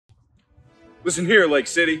Listen here, Lake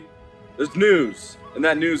City. There's news, and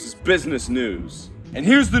that news is business news. And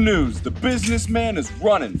here's the news. The businessman is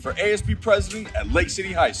running for ASB president at Lake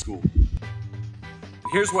City High School.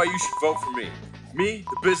 And here's why you should vote for me. Me,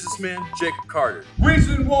 the businessman, Jacob Carter.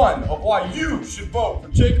 Reason one of why you should vote for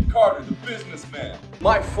Jacob Carter, the businessman.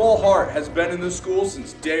 My full heart has been in this school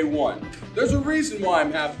since day one. There's a reason why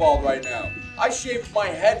I'm half bald right now. I shaved my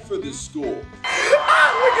head for this school. Look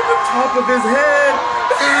at the top of his head.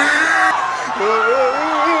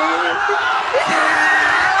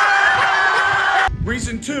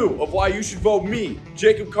 Reason two of why you should vote me,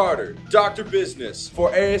 Jacob Carter, Dr. Business,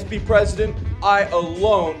 for ASB president. I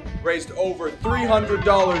alone raised over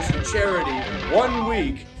 $300 in charity 1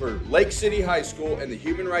 week for Lake City High School and the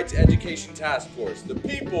Human Rights Education Task Force, the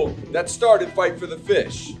people that started Fight for the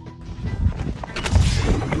Fish.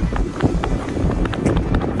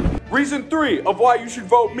 Reason three of why you should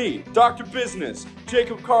vote me, Dr. Business,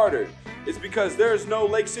 Jacob Carter, is because there is no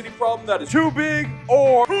Lake City problem that is too big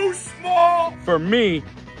or too small for me,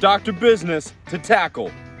 Dr. Business, to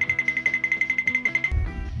tackle.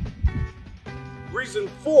 Reason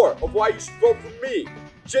four of why you should vote for me,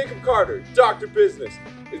 Jacob Carter, Dr. Business,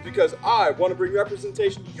 is because I want to bring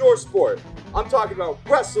representation to your sport. I'm talking about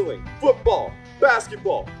wrestling, football,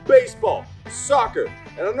 basketball, baseball, soccer,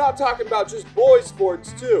 and I'm not talking about just boys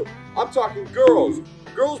sports too. I'm talking girls.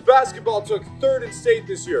 Girls basketball took 3rd in state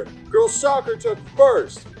this year. Girls soccer took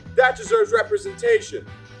 1st. That deserves representation.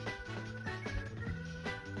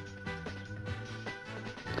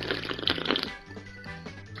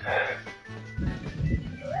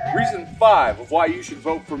 Reason five of why you should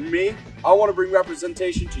vote for me, I want to bring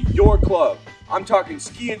representation to your club. I'm talking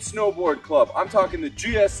ski and snowboard club. I'm talking the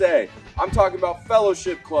GSA. I'm talking about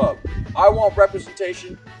fellowship club. I want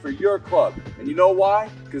representation for your club. And you know why?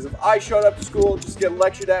 Because if I showed up to school and just get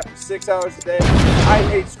lectured at for 6 hours a day, I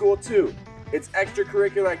hate school too. It's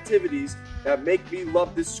extracurricular activities that make me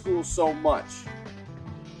love this school so much.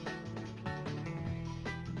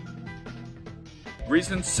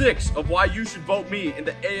 Reason six of why you should vote me in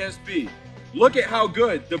the ASB. Look at how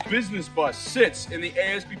good the business bus sits in the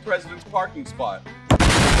ASB president's parking spot.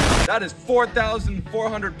 That is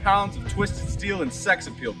 4,400 pounds of twisted steel and sex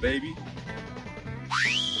appeal, baby.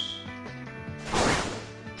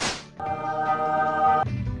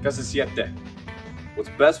 Casa siete. What's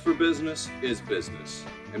best for business is business.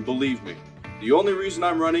 And believe me, the only reason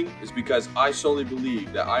I'm running is because I solely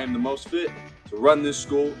believe that I am the most fit to run this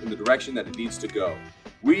school in the direction that it needs to go.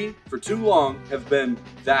 We, for too long, have been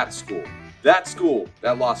that school. That school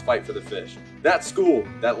that lost Fight for the Fish. That school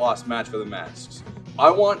that lost Match for the Masks. I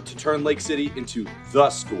want to turn Lake City into the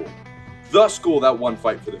school. The school that won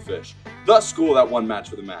Fight for the Fish. The school that won Match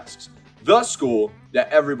for the Masks. The school that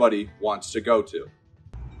everybody wants to go to.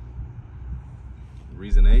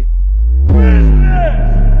 Reason 8.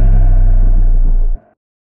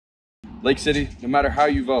 Lake City, no matter how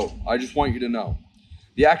you vote, I just want you to know.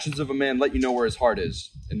 The actions of a man let you know where his heart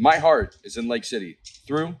is. And my heart is in Lake City,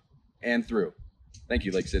 through and through. Thank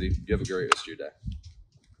you, Lake City. You have a great rest of your day.